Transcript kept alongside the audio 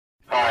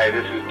Hi,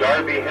 this is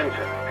Darby Hinton,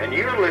 and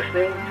you're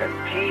listening to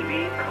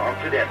TV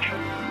Confidential.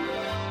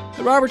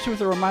 The Roberts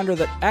with a reminder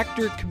that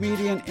actor,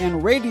 comedian,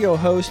 and radio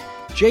host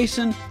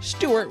Jason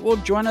Stewart will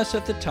join us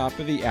at the top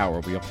of the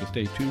hour. We hope to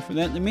stay tuned for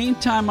that. In the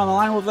meantime, on the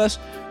line with us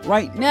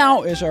right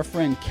now is our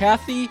friend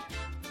Kathy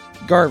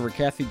Garver.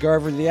 Kathy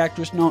Garver, the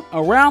actress known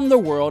around the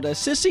world as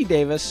Sissy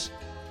Davis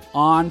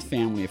on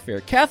Family Affair.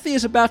 Kathy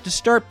is about to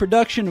start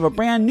production of a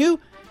brand new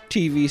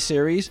TV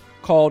series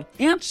called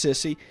Aunt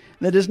Sissy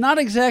that is not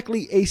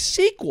exactly a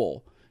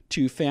sequel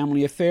to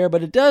Family Affair,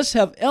 but it does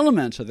have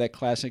elements of that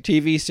classic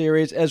TV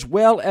series as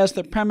well as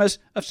the premise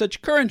of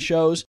such current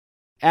shows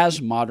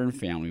as Modern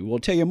Family. We'll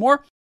tell you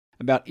more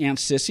about Aunt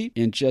Sissy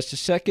in just a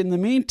second. In the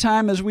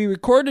meantime, as we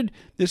recorded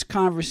this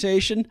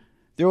conversation,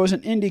 there was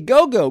an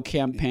Indiegogo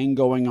campaign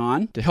going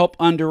on to help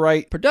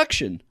underwrite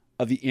production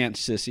of the Aunt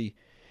Sissy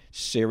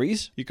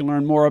series. You can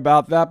learn more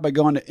about that by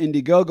going to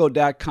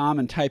Indiegogo.com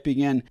and typing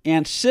in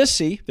Aunt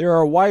Sissy. There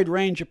are a wide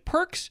range of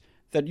perks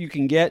that you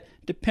can get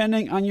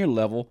depending on your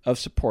level of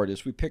support.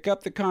 As we pick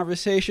up the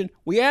conversation,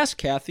 we ask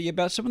Kathy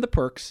about some of the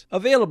perks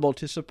available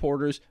to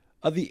supporters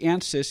of the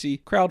Aunt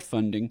Sissy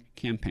crowdfunding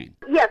campaign.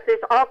 Yes, there's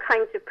all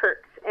kinds of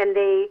perks, and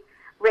they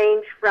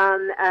range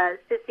from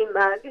Sissy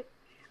mug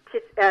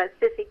to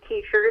Sissy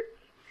t-shirts.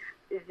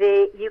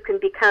 You can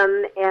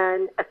become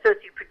an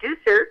associate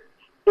producer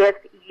if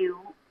you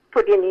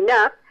put in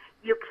enough.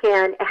 You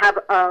can have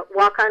a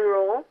walk-on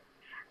role.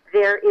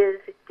 There is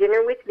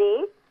dinner with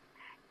me.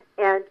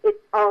 And it's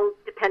all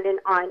dependent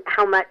on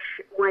how much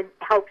one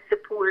help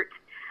support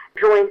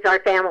joins our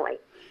family.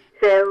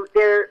 So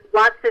there are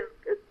lots of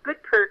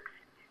good perks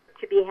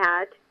to be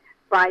had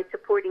by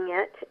supporting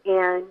it.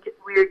 And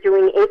we're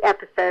doing 8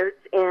 episodes,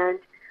 and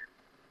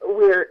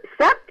we're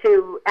set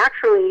to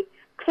actually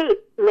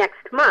tape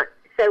next month.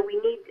 So we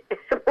need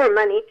some more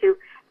money to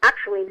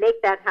actually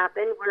make that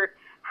happen. We're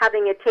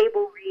having a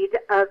table read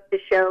of the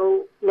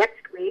show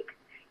next week,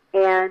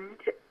 and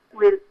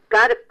we've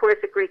got, of course,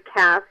 a great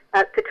cast.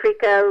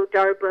 Patricia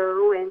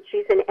Darbo, and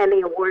she's an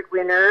Emmy Award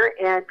winner,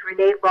 and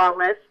Renee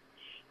Lawless.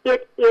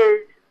 It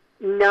is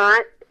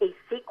not a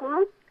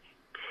sequel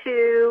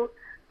to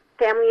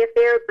Family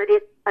Affair, but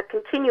it's a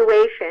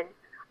continuation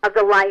of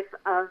the life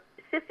of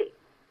Sissy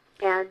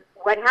and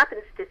what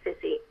happens to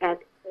Sissy and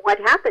what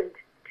happened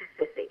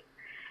to Sissy.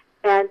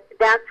 And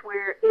that's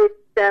where it's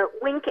a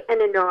wink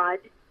and a nod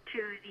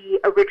to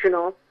the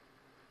original,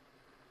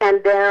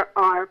 and there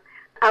are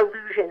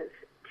allusions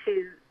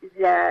to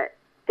the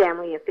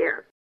Family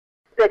Affair.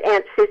 But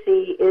Aunt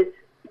Sissy is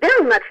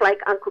very much like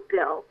Uncle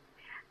Bill,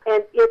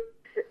 and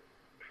it's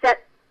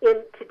set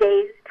in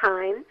today's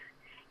times,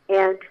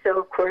 and so,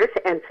 of course,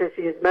 Aunt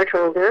Sissy is much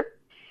older,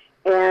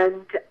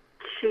 and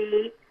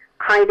she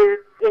kind of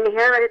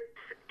inherits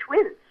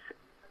twins,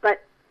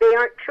 but they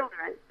aren't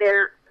children.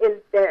 They're in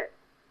the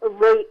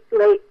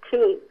late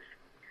teens,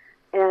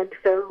 and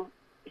so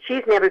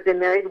she's never been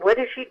married. What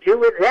does she do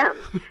with them?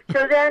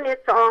 So then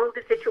it's all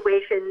the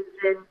situations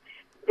and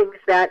things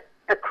that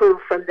accrue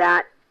from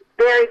that.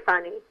 Very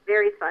funny,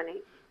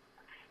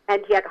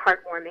 and yet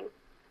heartwarming.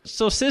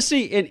 So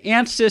Sissy in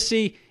Aunt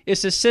Sissy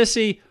is a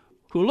Sissy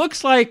who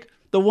looks like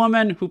the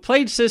woman who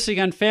played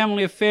Sissy on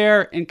Family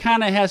Affair and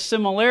kind of has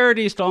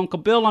similarities to Uncle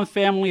Bill on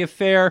Family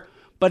Affair,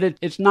 but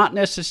it's not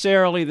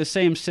necessarily the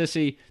same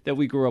Sissy that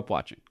we grew up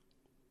watching.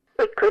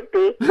 It could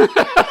be.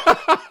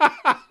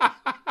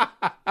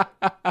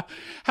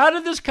 How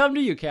did this come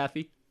to you,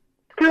 Kathy?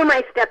 Through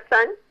my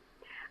stepson.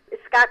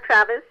 Scott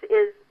Travis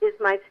is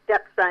my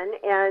stepson,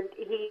 and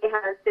he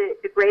has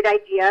the great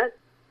idea.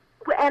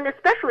 And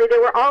especially, there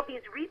were all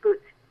these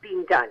reboots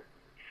being done.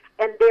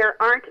 And there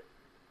aren't,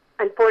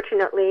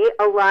 unfortunately,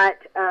 a lot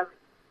of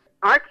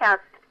our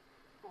cast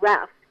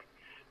left.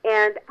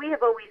 And we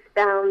have always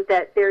found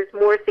that there's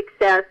more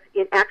success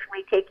in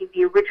actually taking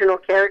the original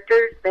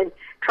characters than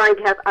trying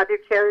to have other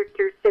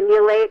characters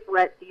simulate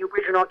what the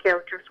original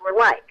characters were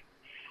like.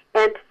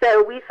 And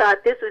so we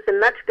thought this was a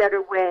much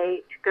better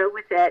way to go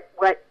with it.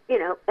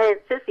 Aunt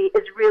Sissy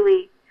is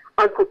really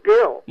Uncle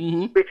Bill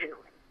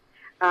originally.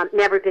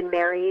 Never been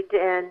married,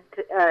 and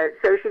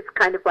so she's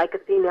kind of like a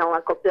female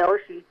Uncle Bill.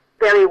 She's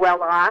very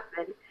well off,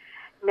 and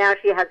now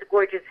she has a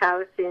gorgeous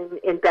house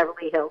in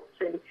Beverly Hills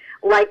and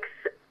likes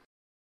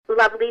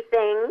lovely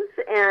things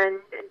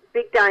and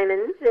big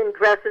diamonds and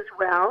dresses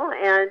well,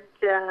 and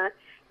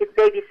is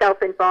maybe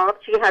self-involved.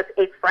 She has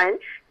a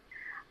French,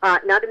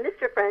 not a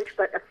Mr. French,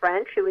 but a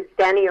French, who is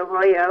Danny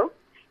Arroyo,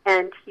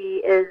 and he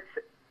is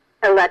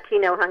a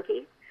Latino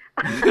hunky.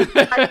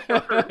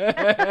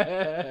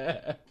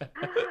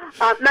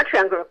 Much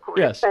younger, of course,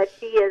 yes. But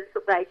he is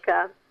like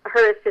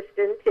her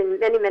assistant in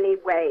many, many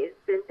ways,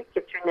 in the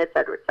kitchen, et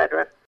cetera, et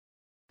cetera.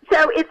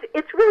 So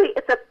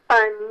it's a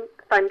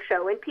fun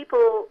show, and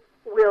people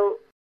will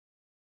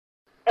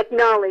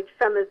acknowledge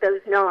some of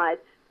those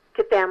nods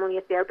to Family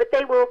Affair, but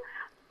they will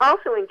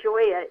also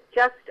enjoy it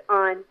just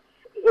on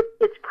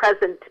its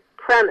present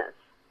premise,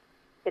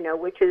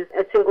 which is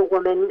a single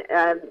woman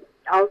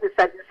all of a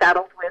sudden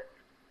saddled with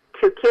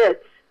 2 kids.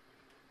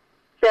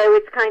 So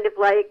it's kind of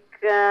like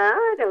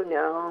I don't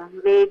know,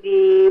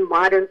 maybe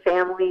Modern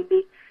Family,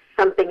 maybe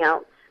something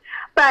else.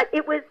 But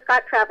it was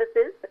Scott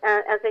Travis's,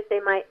 as I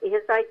say,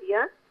 his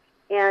idea,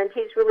 and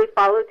he's really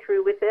followed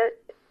through with it.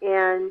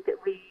 And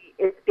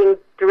it's being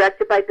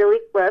directed by Billy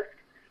Clift,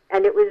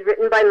 and it was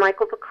written by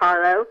Michael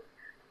Vaccaro,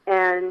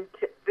 and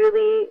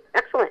really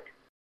excellent.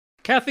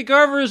 Kathy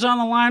Garver is on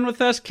the line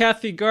with us.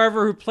 Kathy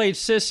Garver, who played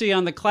Sissy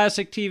on the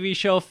classic TV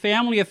show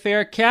Family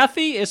Affair.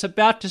 Kathy is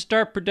about to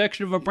start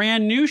production of a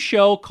brand new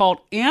show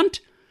called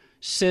Aunt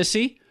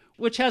Sissy,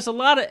 which has a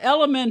lot of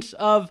elements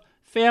of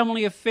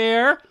Family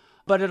Affair,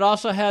 but it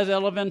also has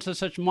elements of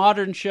such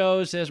modern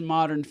shows as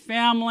Modern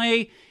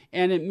Family,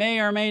 and it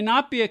may or may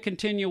not be a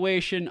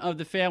continuation of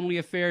the Family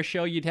Affair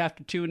show. You'd have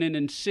to tune in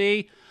and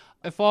see.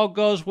 If all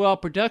goes well,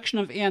 production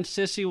of Aunt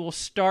Sissy will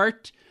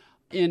start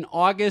in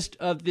August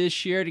of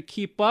this year. To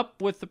keep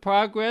up with the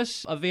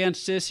progress of Aunt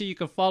Sissy, you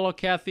can follow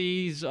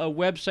Kathy's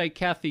website,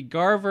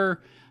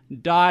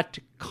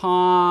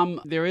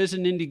 kathygarver.com. There is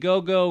an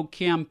Indiegogo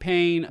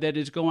campaign that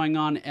is going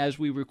on as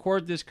we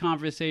record this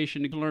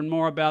conversation. You can learn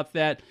more about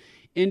that.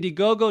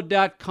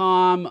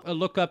 Indiegogo.com.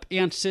 Look up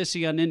Aunt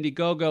Sissy on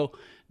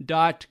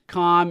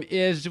Indiegogo.com.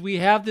 As we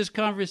have this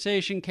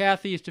conversation,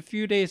 Kathy, it's a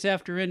few days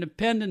after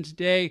Independence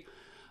Day,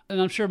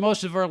 and I'm sure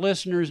most of our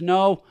listeners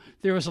know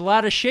there was a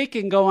lot of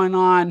shaking going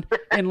on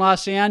in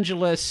Los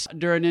Angeles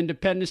during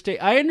Independence Day.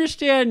 I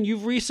understand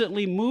you've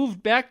recently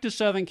moved back to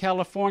Southern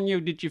California.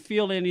 Did you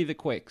feel any of the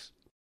quakes?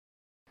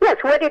 Yes,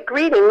 what a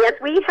greeting. Yes,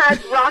 we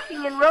had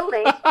rocking and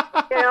rolling,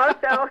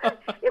 so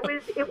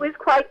it was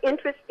quite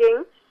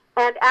interesting.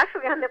 And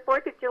actually on the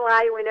 4th of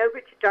July, I went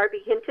over to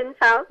Darby Hinton's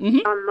house,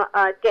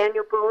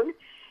 Daniel Boone,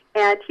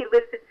 and he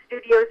lives in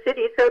Studio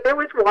City, so there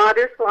was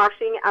water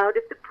sloshing out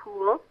at the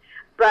pool.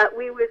 But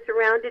we were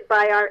surrounded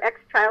by our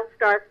ex-child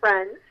star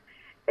friends.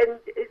 And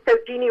so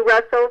Jeannie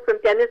Russell from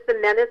Dennis the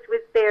Menace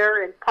was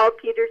there, and Paul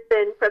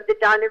Peterson from the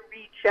Donna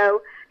Reed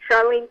Show.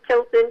 Charlene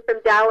Tilton from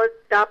Dallas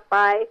stopped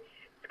by.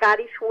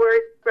 Scotty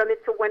Schwartz from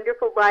It's a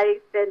Wonderful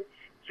Life, and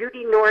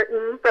Judy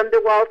Norton from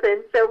the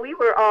Waltons. So we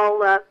were all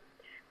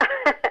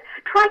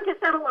trying to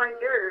settle our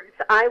nerves.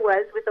 I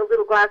was, with a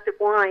little glass of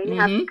wine,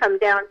 having come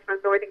down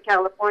from Northern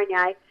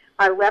California.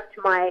 I left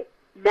my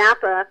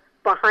Napa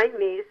behind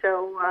me,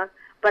 so...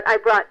 but I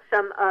brought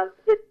some of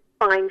the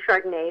fine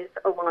Chardonnays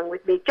along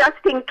with me,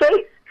 just in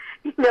case,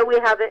 we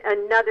have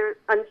another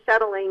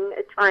unsettling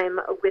time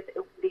with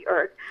the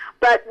earth.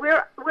 But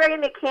we're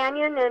in a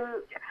canyon,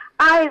 and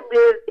I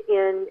lived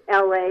in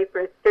L.A.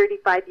 for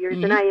 35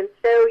 years, and I am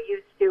so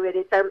used to it.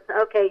 It's,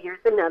 okay, here's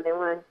another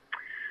one.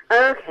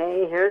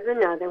 Okay, here's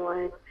another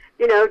one.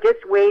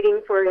 Just waiting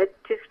for it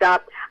to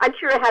stop. I'm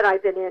sure had I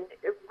been in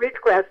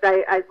Ridgecrest,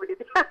 I would have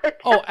had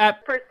a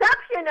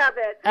perception of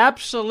it.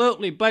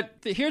 Absolutely. But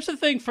here's the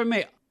thing for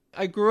me.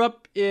 I grew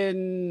up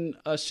in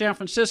San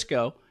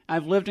Francisco.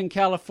 I've lived in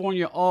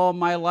California all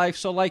my life.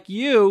 So like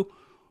you,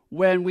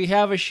 when we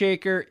have a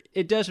shaker,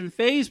 it doesn't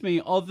faze me.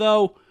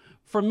 Although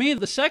for me,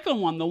 the second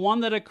one, the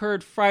one that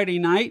occurred Friday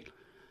night,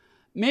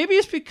 maybe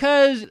it's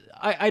because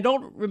I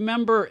don't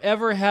remember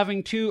ever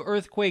having two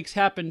earthquakes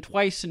happen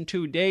twice in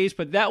 2 days,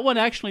 but that one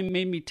actually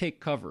made me take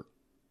cover.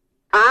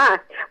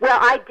 Well,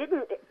 I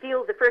didn't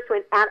feel the first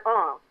one at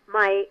all.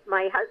 My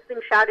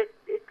husband shouted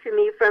to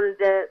me from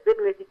the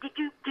living room,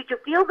 did you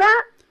feel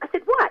that? I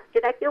said, what?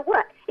 Did I feel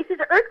what? He said,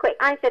 an earthquake.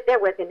 I said, there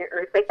wasn't an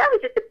earthquake. That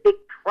was just a big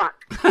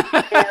truck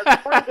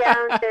going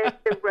down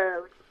the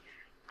road.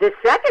 The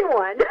second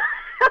one,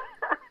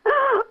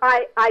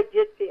 I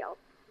did feel,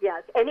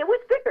 yes, and it was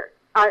bigger.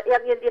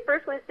 The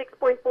first one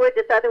 6.4,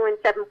 this other one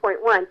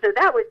 7.1. So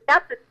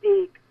that's a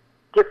big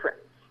difference.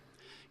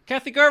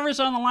 Kathy Garver is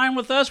on the line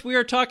with us. We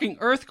are talking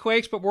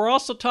earthquakes, but we're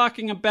also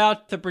talking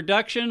about the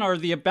production, or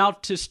the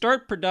about to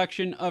start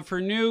production, of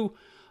her new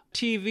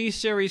TV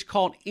series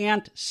called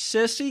Aunt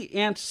Sissy.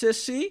 Aunt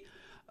Sissy,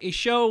 a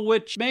show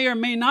which may or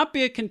may not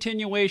be a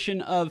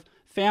continuation of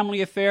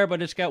Family Affair,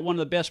 but it's got one of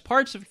the best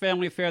parts of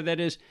Family Affair, that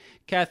is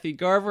Kathy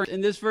Garver.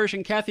 In this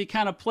version, Kathy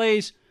kind of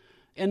plays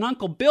an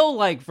Uncle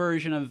Bill-like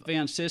version of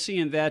Aunt Sissy,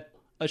 in that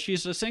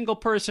she's a single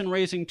person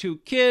raising 2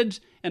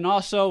 kids, and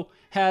also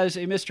has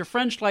a Mr.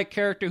 French-like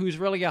character who's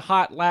really a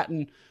hot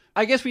Latin.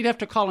 I guess we'd have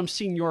to call him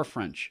Senor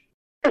French.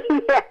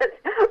 Yes,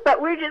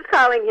 but we're just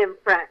calling him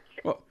French.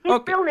 Well, His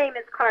real name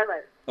is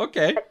Carlos.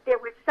 Okay. But there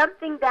was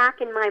something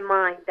back in my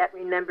mind that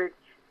remembered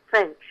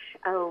French.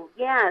 Oh,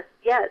 yes.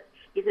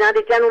 He's not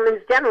a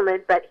gentleman's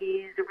gentleman, but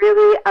he's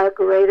really a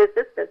great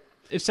assistant.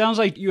 It sounds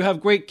like you have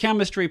great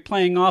chemistry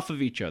playing off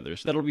of each other,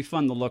 so that'll be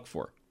fun to look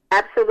for.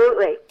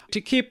 Absolutely.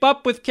 To keep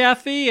up with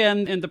Kathy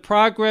and the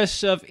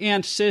progress of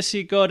Aunt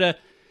Sissy, go to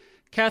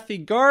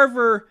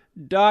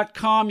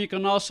kathygarver.com. You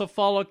can also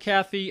follow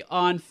Kathy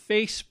on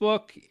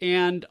Facebook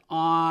and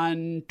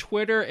on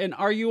Twitter. And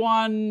are you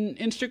on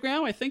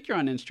Instagram? I think you're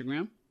on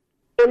Instagram.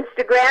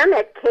 Instagram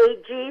at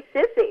KG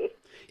Sissy.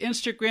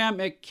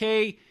 Instagram at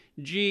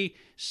KG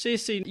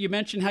Sissy. You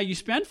mentioned how you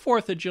spent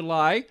 4th of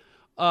July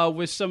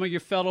with some of your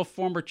fellow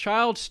former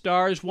child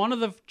stars. One of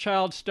the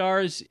child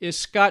stars is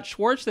Scott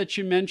Schwartz that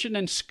you mentioned,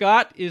 and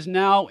Scott is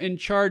now in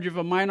charge of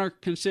a minor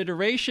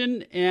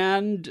consideration,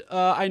 and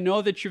I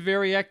know that you're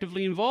very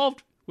actively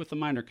involved with the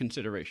minor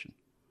consideration.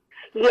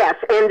 Yes,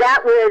 and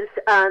that was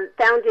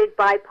founded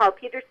by Paul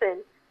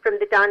Peterson from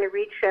the Donna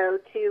Reed Show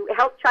to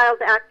help child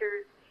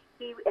actors.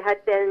 He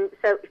had been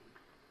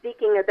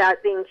speaking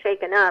about being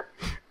shaken up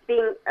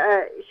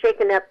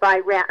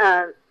by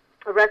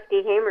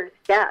Rusty Hamer's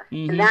death.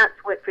 Mm-hmm. And that's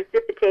what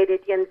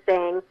precipitated him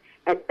saying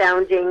and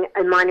founding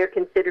a minor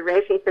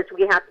consideration. He says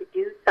we have to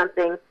do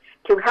something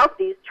to help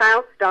these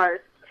child stars.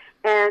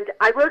 And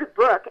I wrote a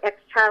book,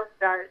 Ex-Child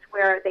Stars,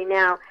 Where Are They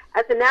Now?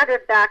 As a matter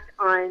of fact,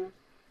 on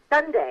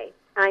Sunday,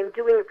 I'm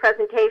doing a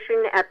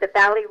presentation at the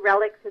Valley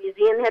Relics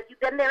Museum. Have you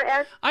been there,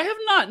 Ed? I have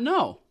not,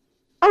 no.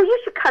 Oh, you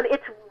should come.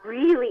 It's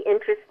really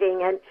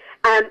interesting. And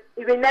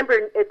you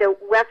remember the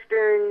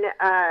Western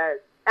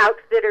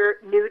outfitter,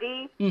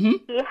 Nudie? Mm-hmm.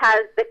 He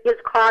has, his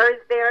car is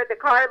there. The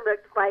car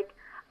looks like,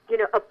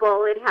 a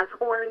bull. It has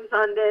horns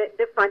on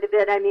the front of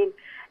it. I mean,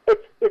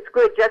 it's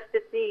good just to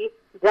see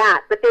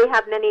that. But they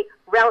have many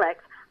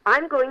relics.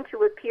 I'm going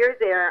to appear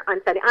there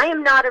on Sunday. I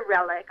am not a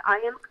relic. I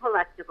am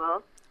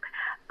collectible.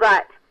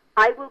 But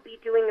I will be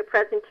doing a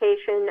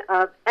presentation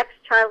of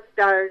ex-child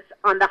stars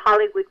on the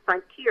Hollywood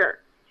frontier,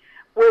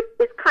 which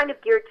is kind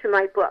of geared to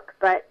my book.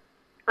 But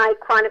I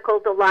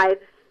chronicled the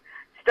lives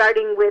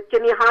starting with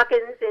Jimmy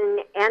Hawkins and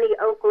Annie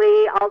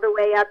Oakley all the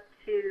way up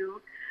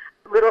to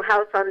Little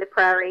House on the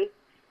Prairie.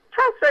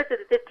 Child stars of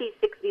the 50s,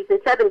 60s, and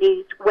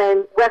 70s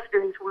when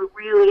Westerns were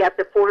really at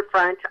the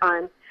forefront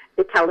on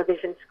the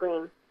television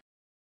screen.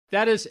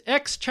 That is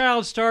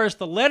Ex-Child Stars,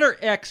 the letter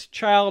X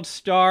Child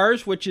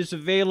Stars, which is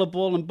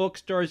available in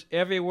bookstores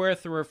everywhere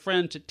through our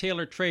friends at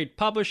Taylor Trade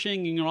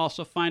Publishing. You can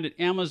also find it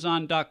at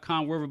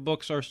Amazon.com, wherever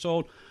books are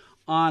sold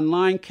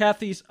online.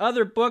 Kathy's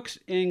other books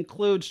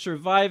include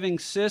Surviving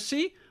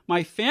Sissy,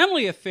 My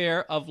Family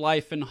Affair of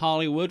Life in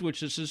Hollywood,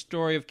 which is the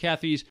story of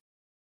Kathy's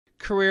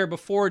career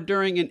before,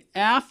 during, and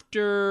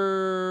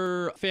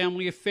after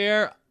Family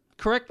Affair.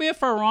 Correct me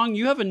if I'm wrong,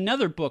 you have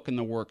another book in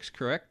the works,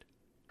 correct?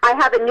 I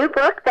have a new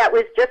book that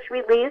was just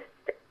released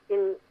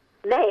in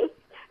May,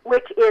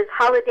 which is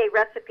Holiday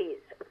Recipes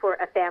for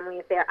a Family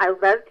Affair. I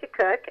love to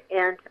cook,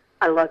 and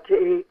I love to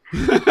eat.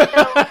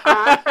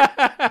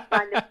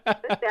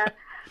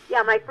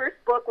 Yeah, my first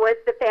book was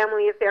the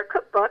Family Affair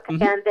Cookbook,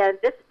 mm-hmm. and then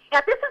this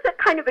is a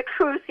kind of a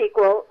true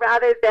sequel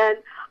rather than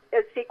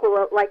a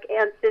sequel like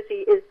Aunt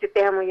Sissy is to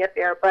Family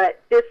Affair,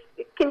 but this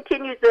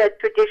continues the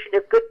tradition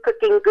of good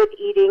cooking, good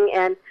eating,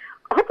 and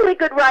hopefully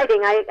good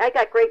writing. I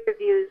got great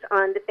reviews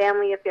on the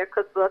Family Affair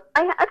Cookbook.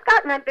 I'm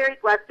very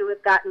blessed to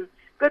have gotten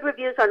good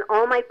reviews on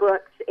all my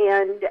books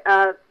and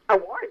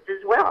awards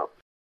as well.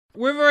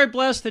 We're very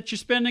blessed that you're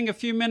spending a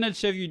few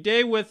minutes of your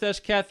day with us,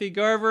 Kathy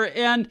Garver.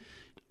 And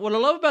what I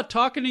love about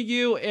talking to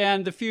you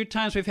and the few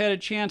times we've had a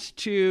chance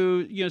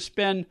to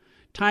spend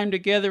time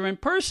together in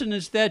person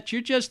is that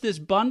you're just this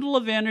bundle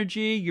of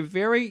energy. You're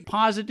very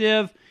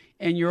positive,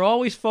 and you're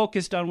always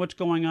focused on what's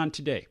going on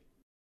today.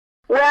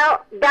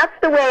 Well, that's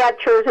the way I've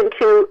chosen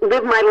to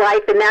live my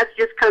life, and that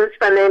just comes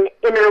from an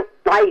inner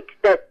light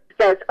that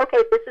says, okay,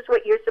 this is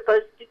what you're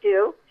supposed to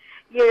do,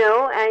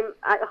 and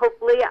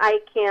hopefully I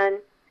can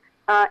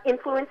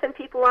influence some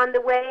people on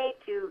the way,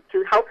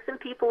 to help some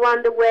people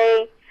on the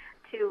way,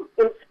 to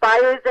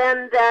inspire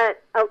them that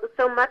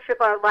so much of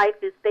our life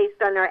is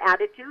based on our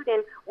attitude,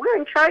 and we're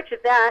in charge of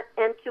that,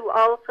 and to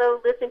also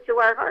listen to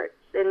our hearts,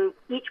 and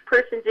each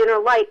person's inner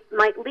light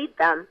might lead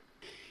them.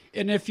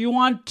 And if you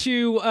want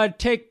to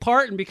take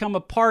part and become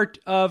a part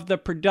of the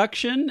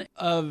production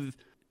of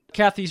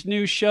Kathy's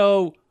new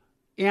show,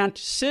 Aunt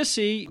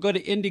Sissy, go to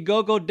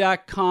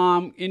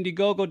Indiegogo.com.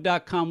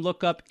 Indiegogo.com,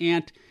 look up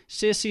Aunt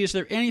Sissy. Is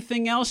there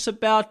anything else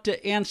about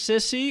Aunt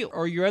Sissy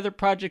or your other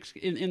projects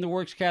in the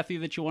works, Kathy,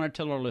 that you want to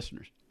tell our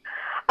listeners?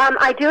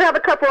 I do have a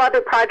couple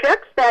other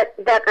projects that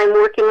I'm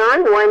working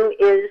on. One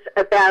is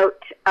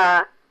about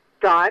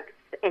dogs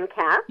and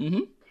cats,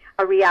 mm-hmm.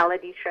 a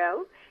reality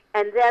show.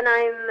 And then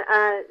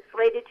I'm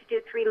slated to do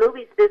 3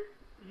 movies this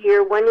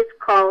year. One is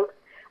called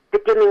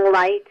The Dimming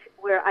Light,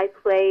 where I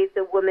play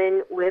the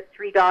woman with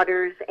 3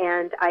 daughters,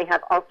 and I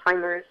have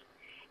Alzheimer's.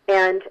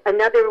 And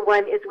another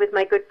one is with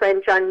my good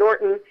friend John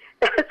Norton.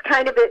 That's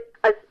kind of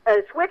a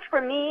switch for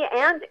me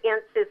and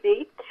Aunt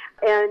Sissy.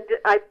 And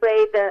I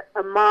play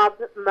a mob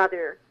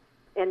mother.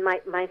 And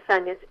my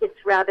son is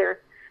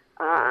rather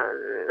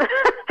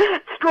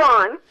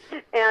strong.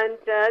 And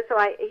so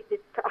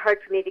it's hard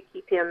for me to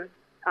keep him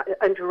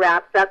under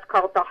wraps. That's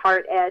called The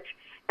Hard Edge.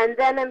 And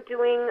then I'm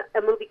doing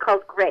a movie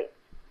called Grace,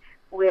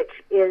 which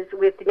is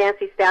with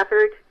Nancy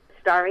Stafford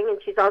starring, and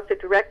she's also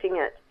directing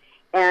it.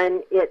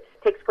 And it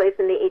takes place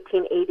in the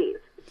 1880s.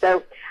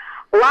 So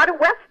a lot of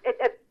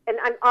and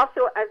I'm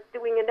also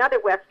doing another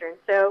Western.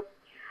 So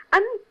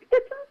I'm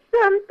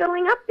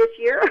filling up this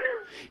year.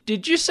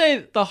 Did you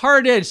say The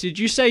Hard Edge? Did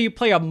you say you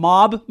play a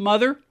mob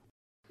mother?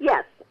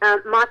 Yes,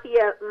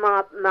 mafia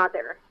mob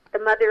mother, the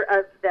mother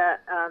of the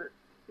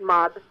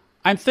mob.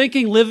 I'm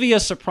thinking Livia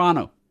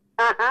Soprano.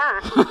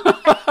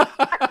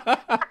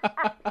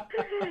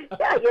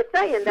 Yeah, you're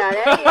saying that,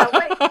 eh? Yeah,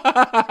 wait.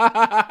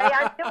 Hey,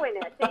 I'm doing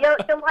it.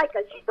 You'll like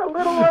her. She's a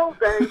little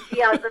older, and she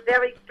has a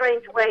very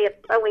strange way of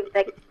sewing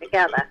things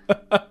together.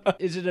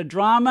 Is it a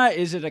drama?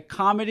 Is it a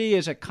comedy?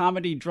 Is it a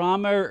comedy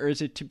drama, or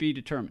is it to be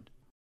determined?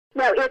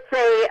 No, it's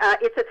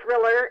a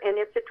thriller, and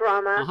it's a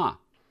drama. Uh-huh.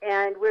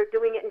 And we're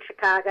doing it in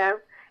Chicago,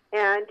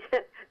 and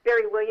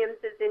Barry Williams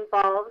is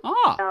involved.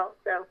 So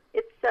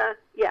it's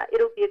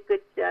it'll be a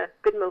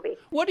good movie.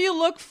 What do you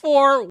look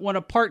for when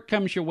a part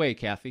comes your way,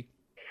 Kathy?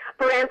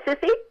 For Aunt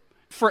Sissy?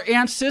 For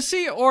Aunt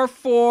Sissy, or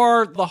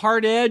for the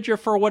hard edge, or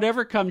for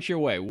whatever comes your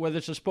way, whether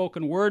it's a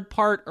spoken word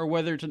part or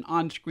whether it's an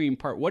on-screen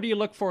part? What do you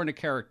look for in a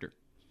character?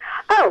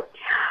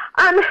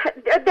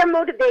 Their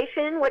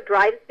motivation, what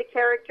drives the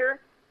character.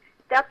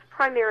 That's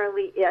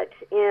primarily it.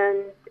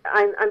 And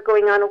I'm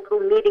going on a little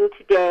meeting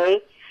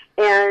today,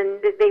 and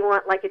they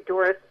want like a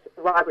Doris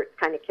Roberts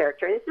kind of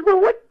character. And I said,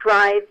 well, what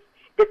drives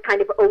this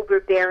kind of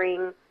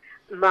overbearing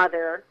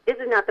mother? This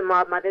is not the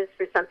mob mother, it's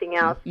for something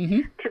else.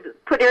 Mm-hmm. To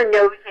put her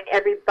nose in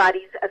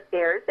everybody's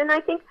affairs. And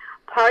I think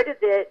part of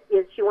it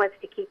is she wants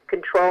to keep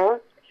control.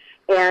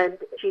 And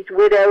she's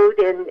widowed,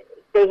 and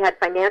they had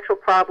financial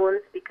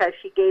problems because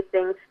she gave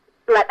things,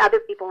 let other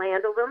people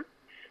handle them.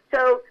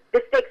 So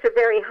the stakes are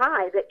very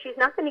high that she's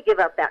not going to give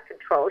up that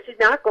control. She's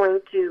not going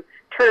to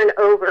turn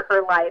over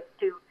her life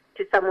to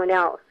someone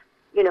else.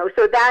 You know,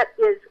 so that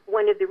is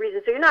one of the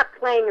reasons. So you're not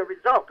playing a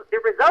result. The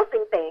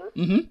resulting thing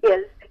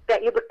is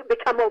that you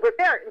become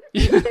overbearing.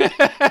 Because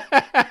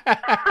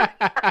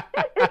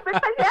you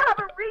have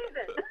a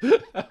reason.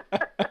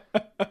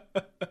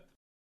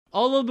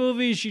 All the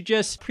movies you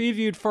just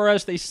previewed for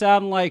us, they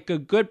sound like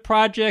good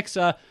projects.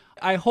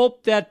 I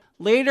hope that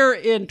later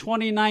in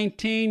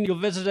 2019, you'll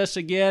visit us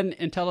again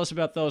and tell us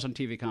about those on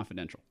TV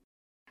Confidential.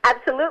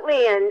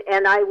 Absolutely,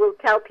 and I will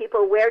tell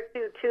people where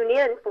to tune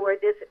in for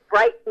this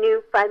bright,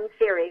 new, fun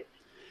series.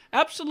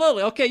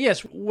 Absolutely. Okay, yes,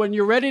 when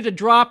you're ready to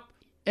drop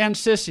Aunt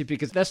Sissy,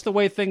 because that's the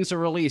way things are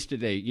released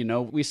today. You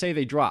know, we say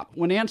they drop.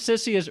 When Aunt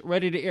Sissy is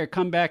ready to air,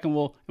 come back and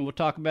we'll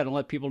talk about it and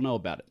let people know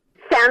about it.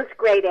 Sounds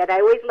great, Ed. I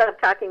always love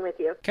talking with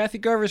you. Kathy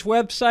Garver's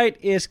website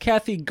is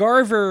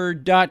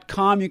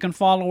kathygarver.com. You can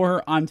follow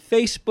her on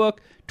Facebook,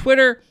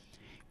 Twitter,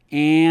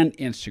 and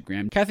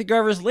Instagram. Kathy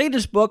Garver's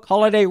latest book,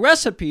 Holiday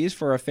Recipes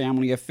for a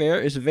Family Affair,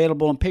 is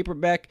available in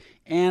paperback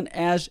and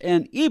as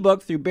an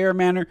ebook through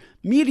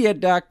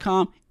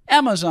BearManorMedia.com,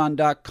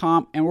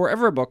 Amazon.com, and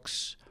wherever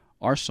books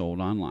are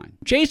sold online.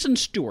 Jason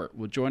Stewart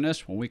will join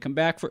us when we come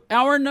back for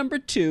hour number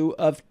 2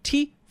 of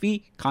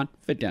TV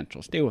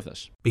Confidential. Stay with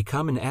us.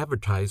 Become an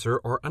advertiser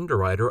or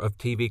underwriter of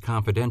TV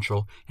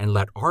Confidential and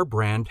let our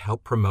brand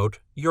help promote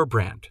your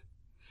brand.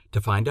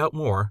 To find out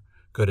more,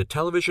 go to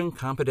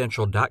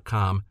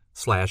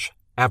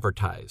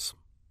televisionconfidential.com/advertise.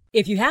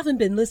 If you haven't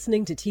been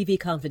listening to TV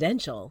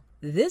Confidential,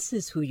 this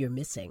is who you're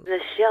missing.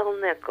 Nichelle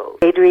Nichols,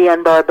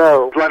 Adrienne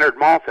Barbeau, Leonard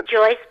Maltin,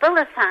 Joyce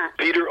Bulifant,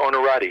 Peter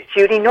Onorati,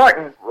 Judy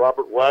Norton,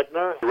 Robert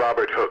Wagner,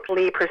 Robert Hooke,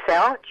 Lee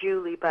Purcell,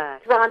 Julie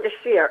Bass, Rhonda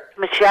Shear,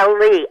 Michelle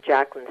Lee,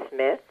 Jacqueline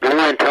Smith, Bill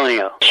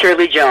Antonio,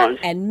 Shirley Jones,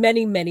 And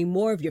many, many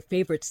more of your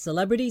favorite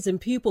celebrities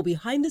and people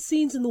behind the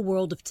scenes in the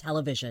world of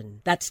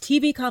television. That's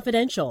TV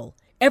Confidential,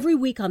 every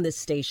week on this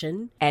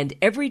station and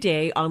every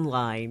day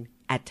online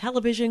at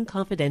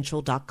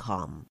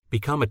televisionconfidential.com.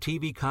 Become a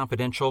TV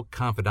Confidential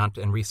confidant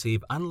and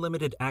receive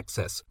unlimited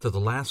access to the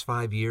last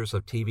 5 years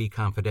of TV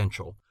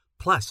Confidential,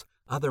 plus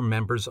other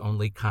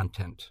members-only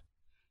content.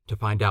 To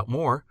find out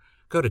more,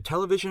 go to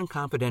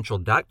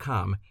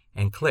televisionconfidential.com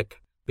and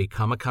click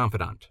Become a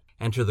Confidant.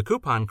 Enter the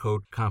coupon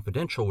code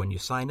CONFIDENTIAL when you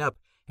sign up,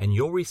 and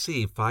you'll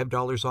receive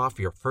 $5 off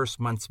your first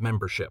month's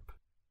membership.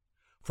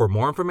 For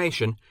more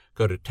information,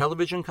 go to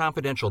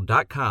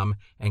televisionconfidential.com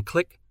and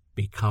click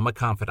Become a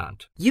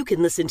Confidant. You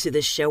can listen to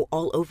this show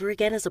all over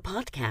again as a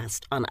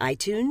podcast on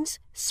iTunes,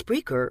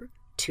 Spreaker,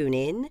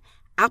 TuneIn,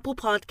 Apple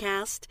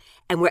Podcast,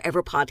 and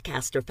wherever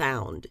podcasts are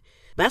found.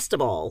 Best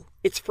of all,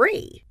 it's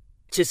free.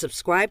 To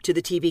subscribe to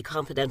the TV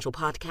Confidential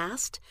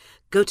podcast,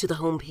 go to the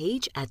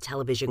homepage at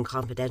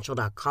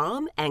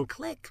televisionconfidential.com and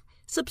click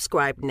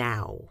Subscribe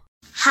Now.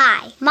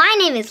 Hi, my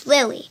name is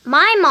Lily.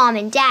 My mom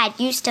and dad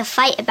used to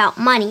fight about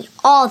money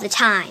all the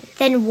time.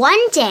 Then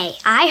one day,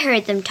 I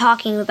heard them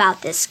talking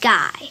about this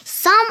guy,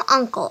 some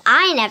uncle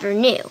I never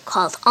knew,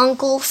 called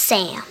Uncle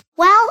Sam.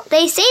 Well,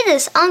 they say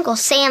this Uncle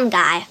Sam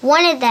guy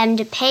wanted them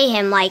to pay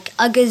him like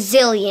 $1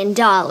 gazillion,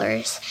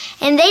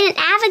 and they didn't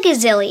have $1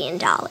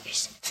 gazillion.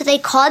 So they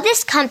called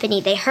this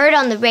company they heard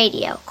on the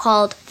radio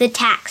called the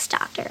Tax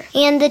Doctor.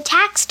 And the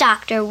Tax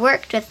Doctor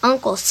worked with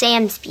Uncle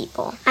Sam's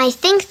people. I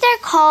think they're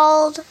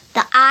called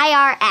the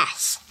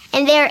IRS.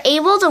 And they were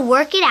able to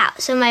work it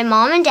out so my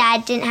mom and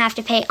dad didn't have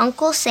to pay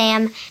Uncle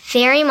Sam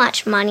very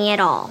much money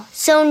at all.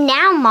 So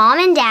now mom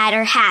and dad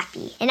are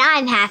happy, and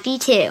I'm happy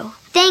too.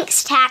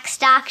 Thanks, Tax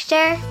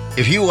Doctor.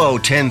 If you owe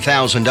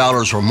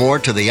 $10,000 or more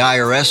to the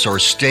IRS or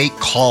state,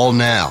 call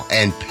now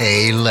and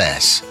pay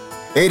less.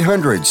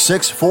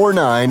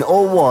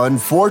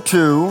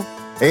 800-649-0142.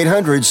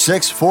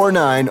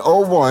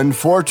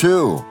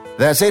 800-649-0142.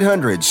 That's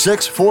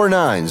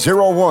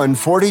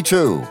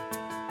 800-649-0142.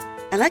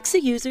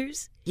 Alexa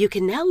users, you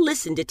can now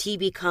listen to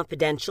TV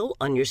Confidential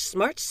on your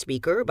smart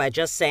speaker by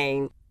just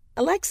saying,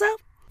 "Alexa,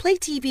 play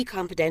TV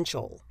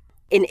Confidential."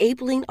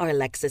 Enabling our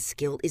Alexa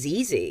skill is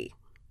easy.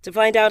 To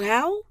find out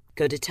how,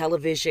 go to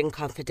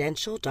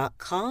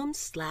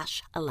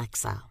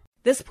televisionconfidential.com/Alexa.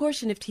 This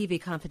portion of TV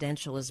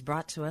Confidential is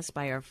brought to us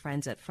by our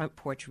friends at Front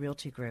Porch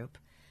Realty Group,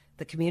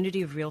 the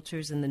community of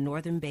realtors in the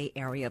Northern Bay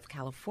Area of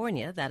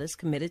California that is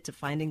committed to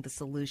finding the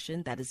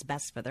solution that is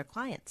best for their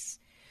clients.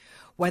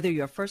 Whether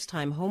you're a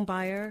first-time home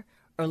buyer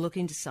or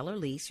looking to sell or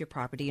lease your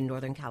property in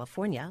Northern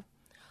California,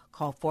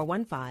 call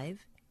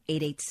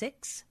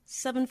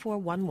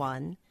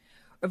 415-886-7411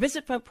 or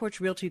visit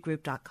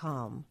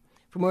frontporchrealtygroup.com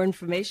for more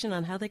information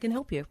on how they can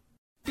help you.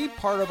 Be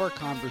part of our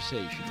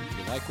conversation. If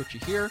you like what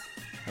you hear,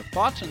 have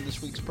thoughts on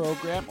this week's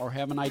program, or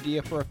have an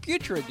idea for a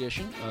future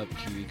edition of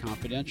TV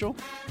Confidential,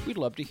 we'd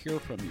love to hear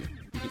from you.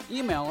 You can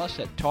email us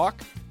at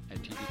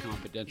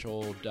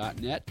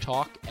talk@tvconfidential.net,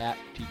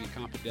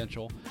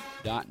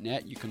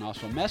 talk@tvconfidential.net. You can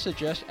also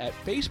message us at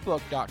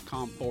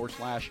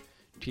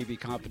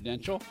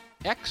facebook.com/tvconfidential,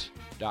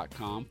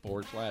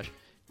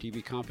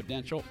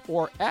 x.com/tvconfidential,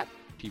 or at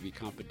TV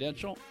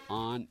Confidential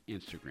on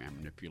Instagram.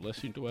 And if you're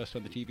listening to us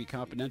on the TV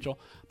Confidential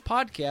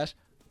podcast,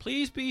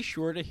 please be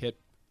sure to hit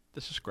the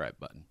subscribe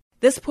button.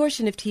 This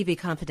portion of TV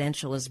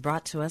Confidential is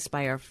brought to us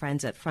by our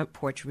friends at Front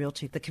Porch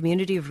Realty, the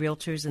community of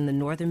realtors in the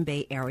Northern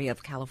Bay Area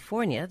of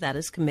California that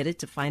is committed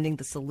to finding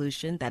the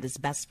solution that is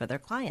best for their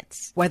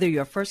clients. Whether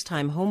you're a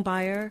first-time home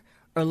buyer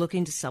or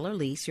looking to sell or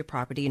lease your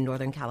property in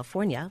Northern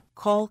California,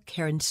 call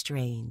Karen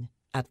Strain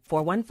at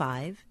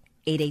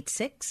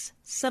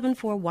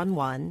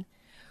 415-886-7411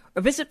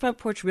 or visit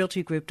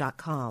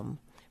frontporchrealtygroup.com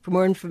for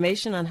more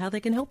information on how they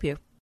can help you.